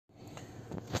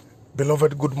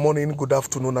Beloved, good morning, good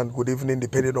afternoon, and good evening,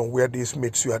 depending on where this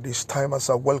meets you at this time, as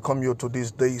I welcome you to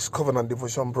this day's Covenant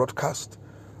Devotion broadcast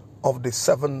of the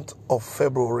 7th of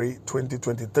February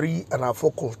 2023, and our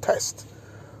focal text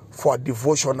for a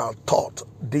devotional thought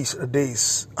these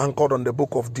days, anchored on the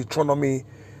book of Deuteronomy,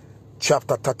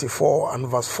 chapter 34 and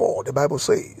verse 4. The Bible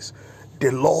says,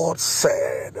 "The Lord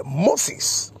said,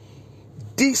 Moses,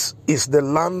 this is the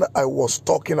land I was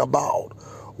talking about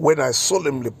when I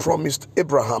solemnly promised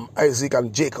Abraham, Isaac,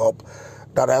 and Jacob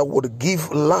that I would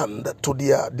give land to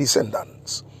their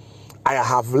descendants. I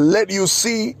have let you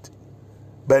see it,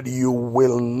 but you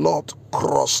will not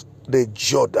cross the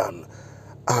Jordan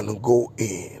and go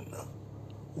in."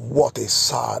 What a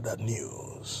sad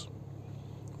news.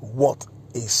 What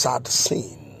a sad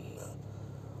scene.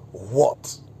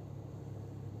 What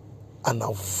an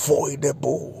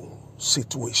avoidable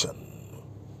situation.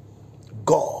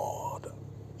 God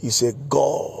is a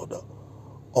God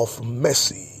of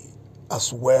mercy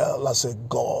as well as a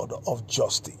God of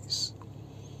justice.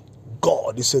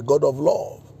 God is a God of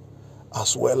love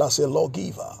as well as a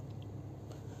lawgiver.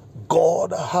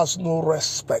 God has no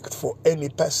respect for any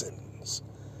persons.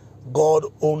 God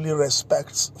only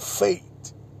respects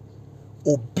faith,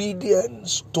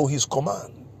 obedience to his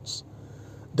commands.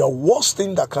 The worst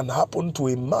thing that can happen to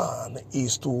a man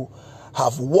is to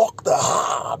have worked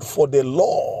hard for the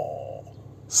law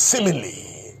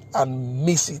seemingly and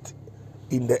miss it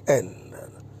in the end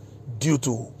due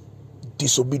to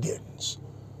disobedience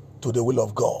to the will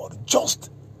of God. Just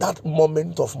that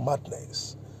moment of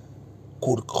madness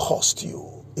could cost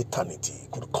you eternity,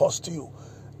 could cost you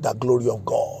the glory of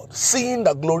God. Seeing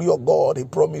the glory of God he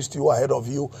promised you ahead of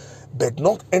you, but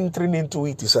not entering into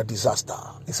it is a disaster.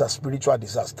 It's a spiritual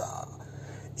disaster.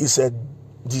 It's a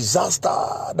disaster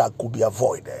that could be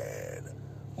avoided.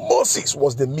 Moses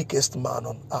was the meekest man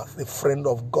on earth, a friend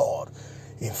of God.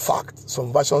 In fact,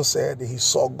 some versions said he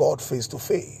saw God face to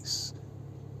face.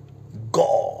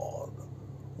 God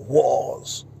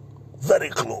was very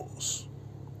close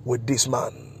with this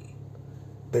man,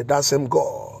 but that same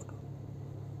God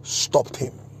stopped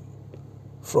him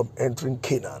from entering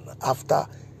Canaan after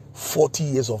 40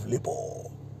 years of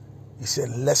labor. He said,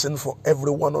 lesson for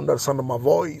everyone under the sound of my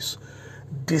voice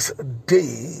this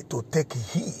day, to take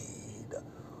heed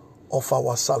of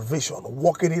our salvation,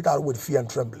 working it out with fear and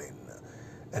trembling,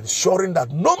 ensuring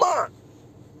that no man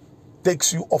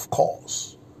takes you off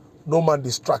course, no man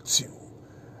distracts you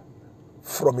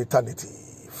from eternity,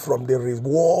 from the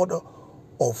reward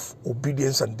of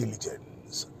obedience and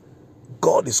diligence.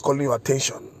 God is calling your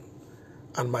attention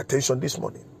and my attention this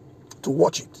morning to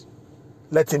watch it.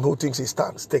 Let him who thinks he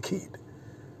stands take heed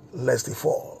lest he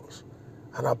falls.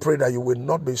 And I pray that you will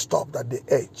not be stopped at the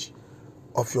edge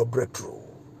of your breakthrough.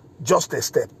 Just a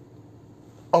step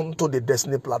onto the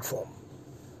destiny platform,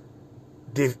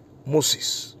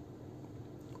 Moses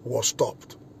was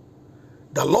stopped.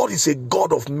 The Lord is a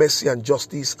God of mercy and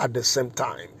justice at the same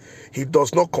time. He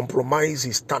does not compromise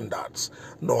his standards,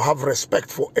 nor have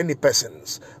respect for any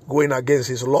persons going against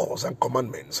his laws and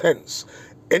commandments. Hence,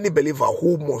 any believer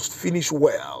who must finish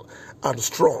well and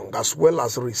strong, as well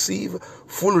as receive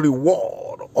full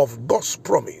reward of God's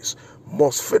promise,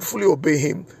 must faithfully obey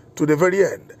him to the very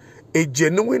end. A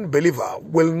genuine believer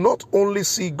will not only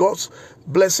see God's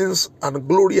blessings and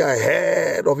glory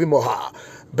ahead of him or her,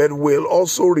 but will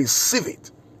also receive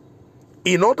it.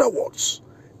 In other words,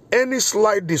 any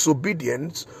slight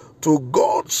disobedience to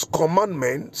God's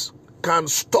commandments can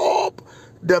stop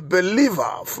the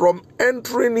believer from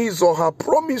entering his or her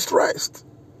promised rest.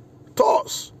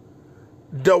 Thus,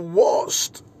 the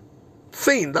worst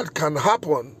thing that can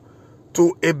happen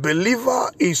to a believer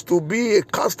is to be a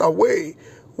castaway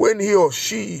when he or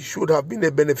she should have been a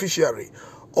beneficiary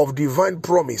of divine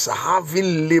promise,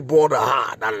 having labored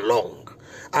hard and long.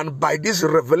 And by this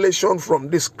revelation from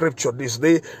this scripture this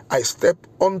day, I step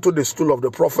onto the stool of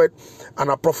the prophet and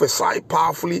I prophesy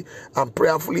powerfully and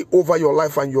prayerfully over your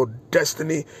life and your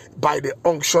destiny by the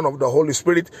unction of the Holy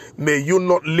Spirit. May you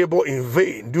not labor in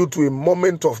vain due to a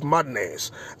moment of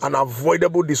madness and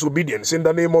avoidable disobedience in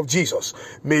the name of Jesus.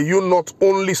 May you not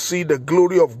only see the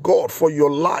glory of God for your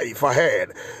life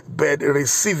ahead, but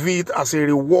receive it as a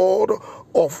reward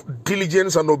of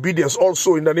diligence and obedience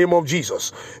also in the name of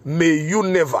Jesus. May you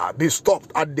never be stopped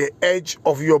at the edge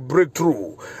of your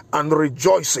breakthrough and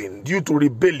rejoicing due to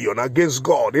rebellion against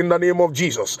God in the name of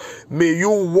Jesus. May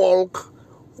you work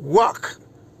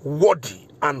worthy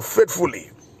and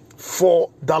faithfully for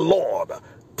the Lord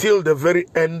till the very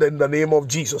end in the name of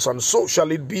Jesus. And so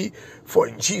shall it be, for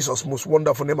in Jesus' most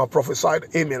wonderful name I prophesied.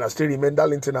 Amen. I still remain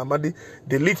Darlington Amadi,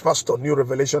 the lead pastor, New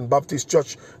Revelation Baptist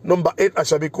Church, number 8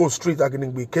 Ashabiko Street,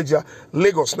 Aginingbi, Keja,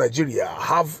 Lagos, Nigeria.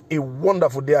 Have a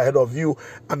wonderful day ahead of you,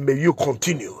 and may you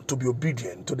continue to be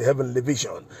obedient to the heavenly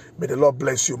vision. May the Lord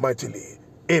bless you mightily.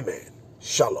 Amen.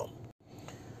 Shalom.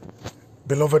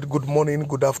 Beloved, good morning,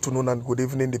 good afternoon, and good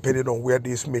evening, depending on where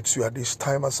this meets you at this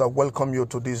time, as I welcome you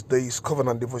to this day's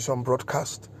Covenant Devotion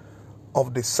broadcast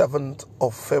of the 7th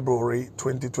of February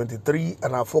 2023,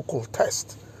 and our focal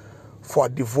text for a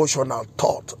devotional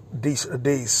thought these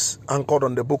days, anchored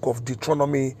on the book of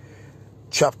Deuteronomy,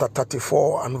 chapter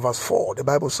 34 and verse 4. The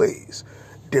Bible says,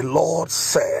 "The Lord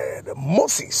said,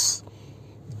 Moses,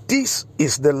 this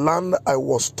is the land I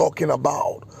was talking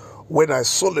about when I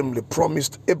solemnly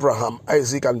promised Abraham,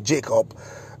 Isaac, and Jacob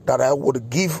that I would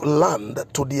give land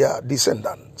to their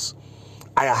descendants.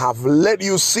 I have let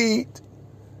you see it,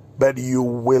 but you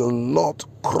will not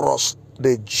cross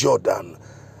the Jordan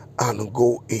and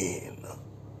go in."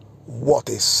 What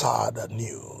a sad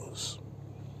news.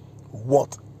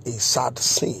 What a sad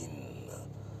scene.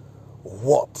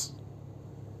 What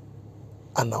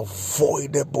an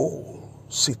avoidable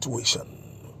situation.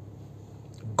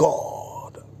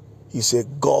 God is a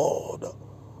God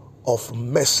of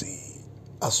mercy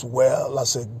as well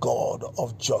as a God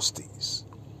of justice.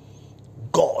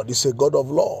 God is a God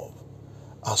of love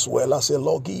as well as a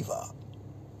lawgiver.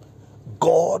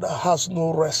 God has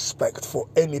no respect for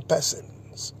any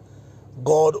persons.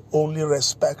 God only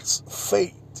respects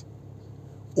faith,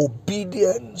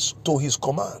 obedience to his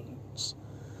commands.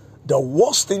 The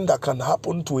worst thing that can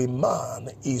happen to a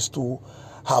man is to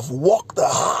have worked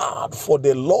hard for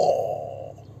the law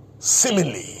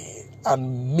seemingly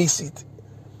and miss it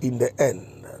in the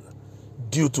end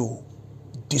due to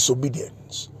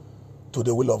disobedience to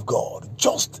the will of God.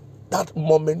 Just that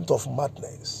moment of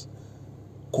madness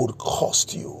could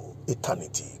cost you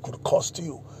eternity, could cost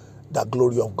you the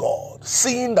glory of God.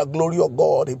 Seeing the glory of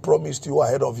God he promised you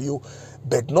ahead of you,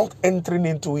 but not entering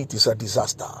into it is a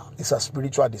disaster. It's a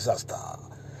spiritual disaster.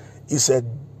 It's a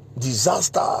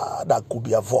disaster that could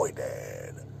be avoided.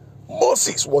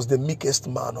 Moses was the meekest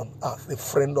man on earth, a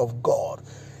friend of God.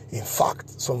 In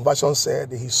fact, some versions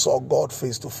said he saw God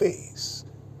face to face.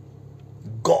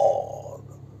 God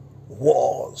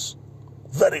was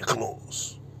very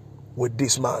close with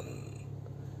this man,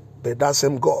 but that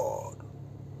same God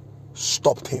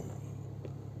stopped him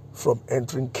from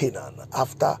entering Canaan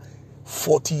after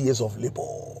 40 years of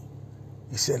labor.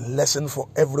 He said, "Lesson for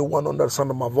everyone under the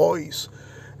sound of my voice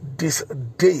this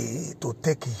day, to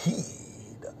take heed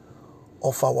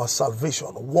of our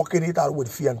salvation, working it out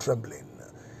with fear and trembling,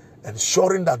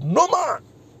 ensuring that no man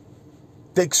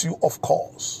takes you off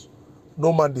course,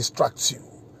 no man distracts you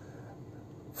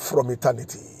from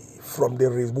eternity, from the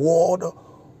reward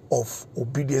of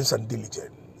obedience and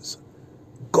diligence."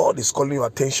 God is calling your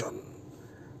attention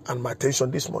and my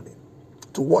attention this morning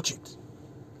to watch it.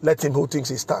 Let him who thinks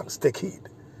he stands take heed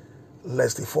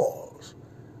lest he falls.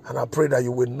 And I pray that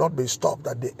you will not be stopped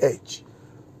at the edge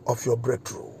of your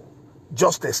breakthrough.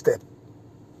 Just a step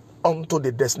onto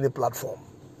the destiny platform,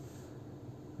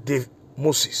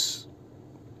 Moses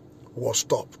was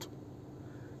stopped.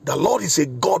 The Lord is a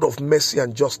God of mercy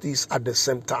and justice at the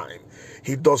same time.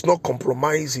 He does not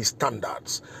compromise his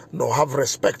standards, nor have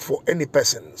respect for any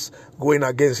persons going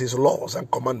against his laws and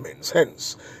commandments.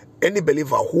 Hence, any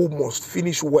believer who must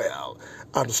finish well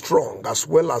and strong, as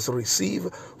well as receive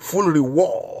full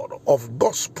reward of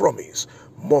God's promise,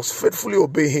 must faithfully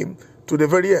obey him to the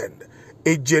very end.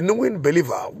 A genuine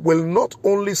believer will not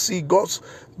only see God's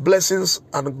blessings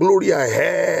and glory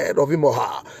ahead of him or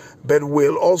her, but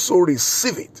will also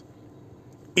receive it.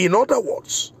 In other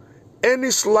words,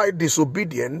 any slight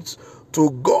disobedience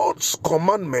to God's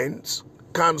commandments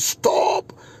can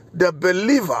stop the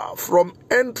believer from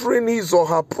entering his or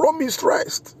her promised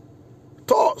rest.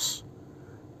 Thus,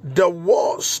 the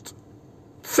worst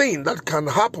thing that can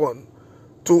happen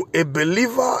to a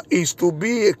believer is to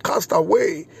be a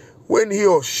castaway when he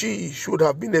or she should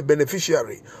have been a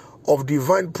beneficiary of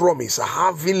divine promise,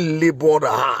 having labored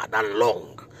hard and long.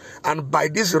 And by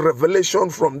this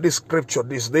revelation from this scripture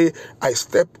this day, I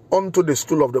step onto the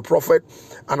stool of the prophet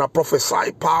and I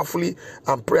prophesy powerfully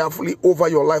and prayerfully over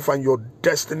your life and your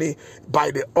destiny by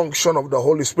the unction of the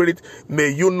Holy Spirit. May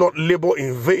you not labor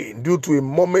in vain due to a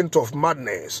moment of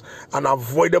madness and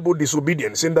avoidable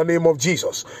disobedience in the name of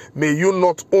Jesus. May you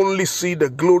not only see the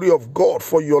glory of God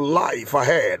for your life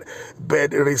ahead,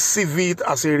 but receive it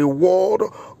as a reward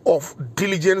of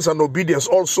diligence and obedience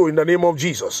also in the name of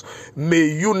Jesus.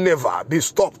 May you never be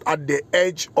stopped at the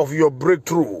edge of your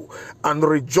breakthrough and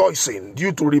rejoicing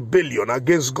due to rebellion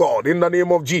against God in the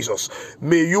name of Jesus.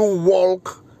 May you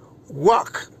work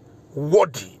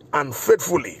worthy and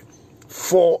faithfully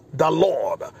for the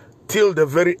Lord till the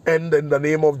very end in the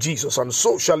name of Jesus. And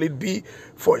so shall it be,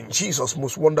 for in Jesus'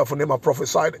 most wonderful name I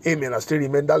prophesied. Amen. I still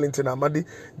remain Darlington Amadi,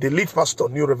 the lead pastor,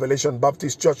 New Revelation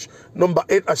Baptist Church, number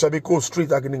 8 Ashabiko Street,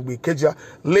 Aginingbi, Ikeja,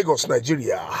 Lagos,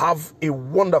 Nigeria. Have a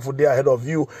wonderful day ahead of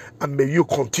you, and may you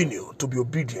continue to be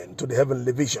obedient to the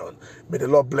heavenly vision. May the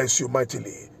Lord bless you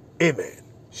mightily. Amen.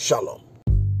 Shalom.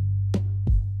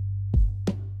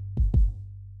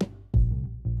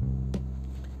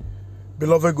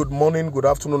 Beloved, good morning, good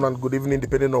afternoon, and good evening,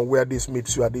 depending on where this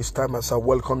meets you at this time, as I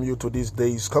welcome you to this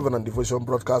day's Covenant Devotion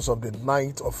broadcast of the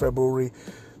 9th of February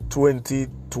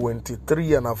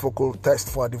 2023, and our focal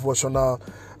text for our devotional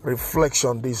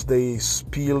reflection this day is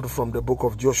peeled from the book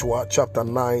of Joshua, chapter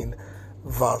 9,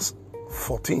 verse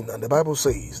 14. And the Bible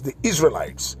says, the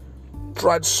Israelites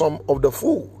tried some of the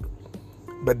food,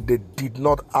 but they did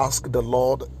not ask the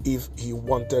Lord if he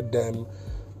wanted them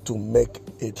to make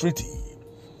a treaty.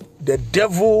 The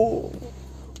devil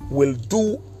will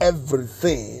do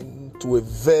everything to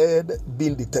evade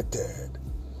being detected.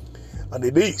 And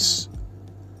it is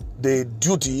the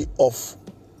duty of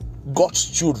God's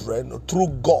children through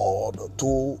God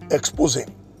to expose him.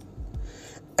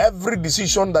 Every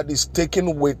decision that is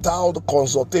taken without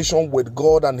consultation with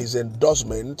God and his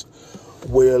endorsement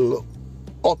will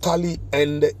utterly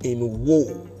end in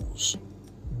woes,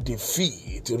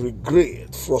 defeat,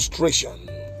 regret, frustration.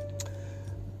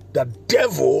 The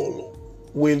devil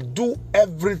will do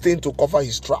everything to cover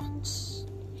his tracks.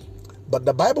 But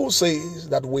the Bible says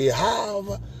that we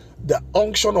have the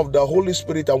unction of the Holy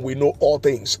Spirit and we know all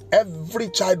things. Every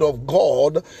child of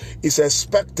God is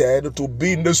expected to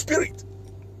be in the Spirit,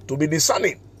 to be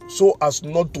discerning, so as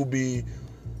not to be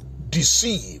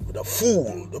deceived,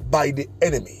 fooled by the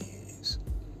enemies.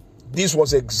 This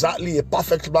was exactly a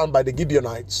perfect plan by the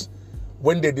Gibeonites.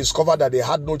 When they discovered that they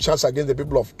had no chance against the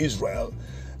people of Israel,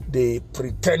 they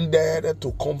pretended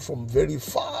to come from very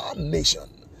far nation.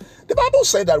 The Bible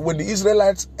said that when the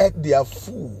Israelites ate their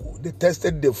food, they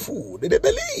tested the food, they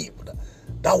believed.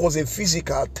 That was a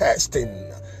physical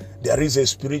testing. There is a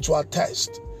spiritual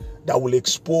test that will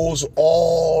expose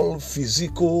all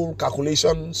physical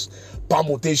calculations,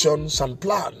 permutations, and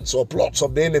plans or plots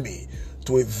of the enemy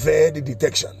to evade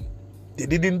detection. They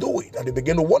didn't do it, and they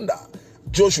began to wonder.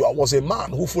 Joshua was a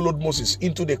man who followed Moses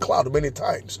into the cloud many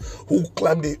times, who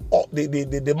climbed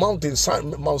the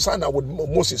mountain, Mount Sinai with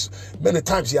Moses many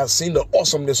times. He has seen the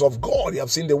awesomeness of God. He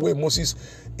has seen the way Moses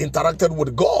interacted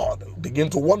with God. Begin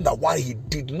to wonder why he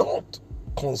did not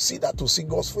consider to see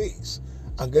God's face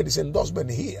and get his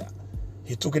endorsement here.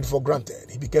 He took it for granted.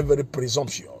 He became very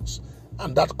presumptuous,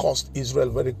 and that cost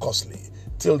Israel very costly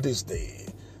till this day.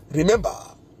 Remember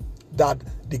that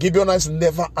the Gibeonites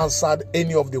never answered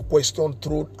any of the question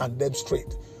thrown at them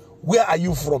straight. Where are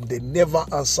you from? They never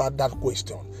answered that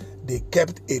question. They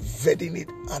kept evading it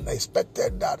and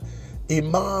expected that a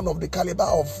man of the caliber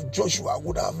of Joshua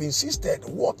would have insisted,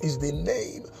 what is the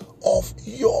name of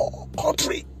your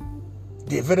country?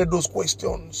 They evaded those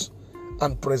questions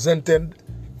and presented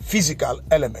physical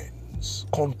elements,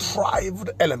 contrived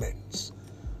elements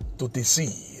to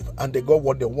deceive, and they got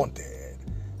what they wanted.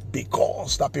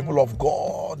 Because the people of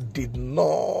God did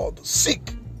not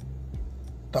seek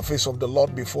the face of the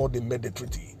Lord before they made the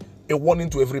treaty. A warning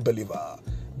to every believer: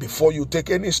 before you take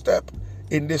any step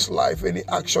in this life, any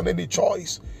action, any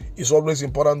choice, it's always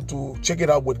important to check it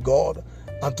out with God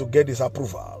and to get his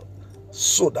approval,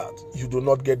 so that you do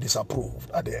not get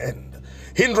disapproved at the end.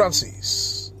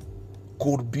 Hindrances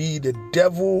could be the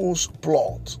devil's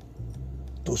plot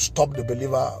to stop the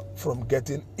believer from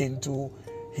getting into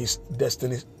his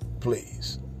destiny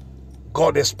place.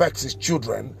 God expects his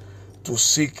children to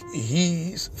seek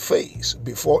his face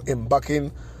before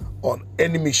embarking on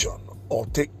any mission or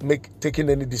taking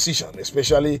any decision,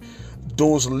 especially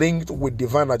those linked with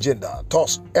divine agenda.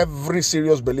 Thus, every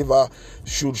serious believer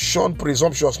should shun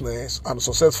presumptuousness and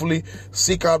successfully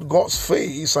seek out God's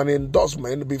face and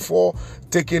endorsement before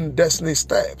taking destiny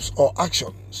steps or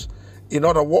actions. In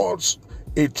other words,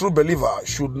 a true believer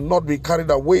should not be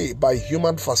carried away by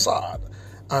human facade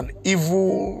and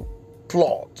evil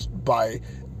plot, by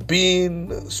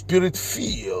being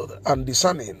spirit-filled and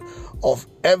discerning of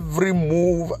every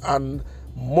move and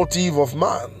motive of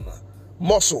man.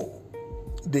 Muscle,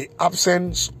 the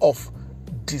absence of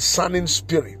discerning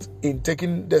spirit in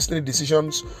taking destiny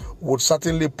decisions would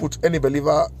certainly put any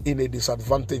believer in a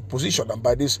disadvantaged position. And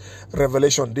by this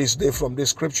revelation this day from this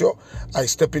scripture, I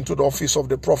step into the office of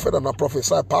the prophet and I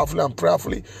prophesy powerfully and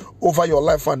prayerfully over your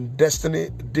life and destiny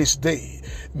this day.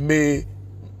 May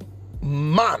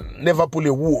man never pull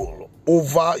a wool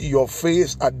over your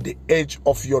face at the edge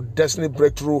of your destiny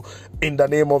breakthrough in the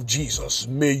name of Jesus.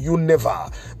 May you never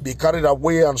be carried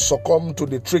away and succumb to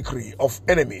the trickery of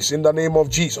enemies in the name of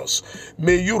Jesus.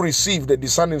 May you receive the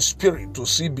discerning spirit to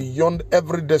see beyond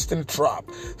every destiny trap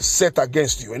set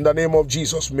against you in the name of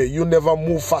Jesus. May you never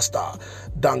move faster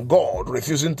than God,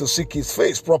 refusing to seek his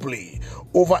face properly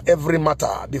over every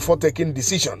matter before taking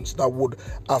decisions that would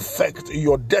affect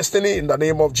your destiny in the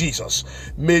name of Jesus.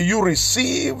 May you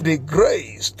receive the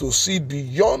grace to see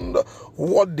beyond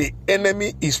what the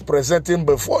enemy is presenting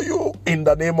before you in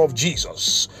the name of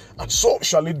Jesus. And so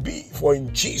shall it be, for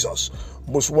in Jesus'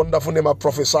 most wonderful name I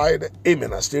prophesied.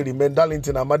 Amen. I still remain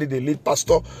Darlington Amadi, the lead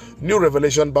pastor, New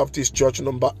Revelation Baptist Church,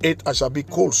 number 8 Ashabi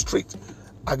Cole Street,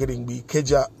 Agedingbi,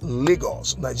 Ikeja,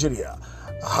 Lagos, Nigeria.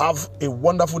 Have a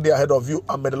wonderful day ahead of you,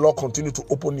 and may the Lord continue to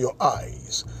open your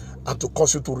eyes and to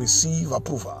cause you to receive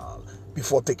approval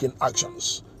before taking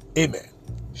actions. Amen.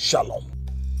 Shalom.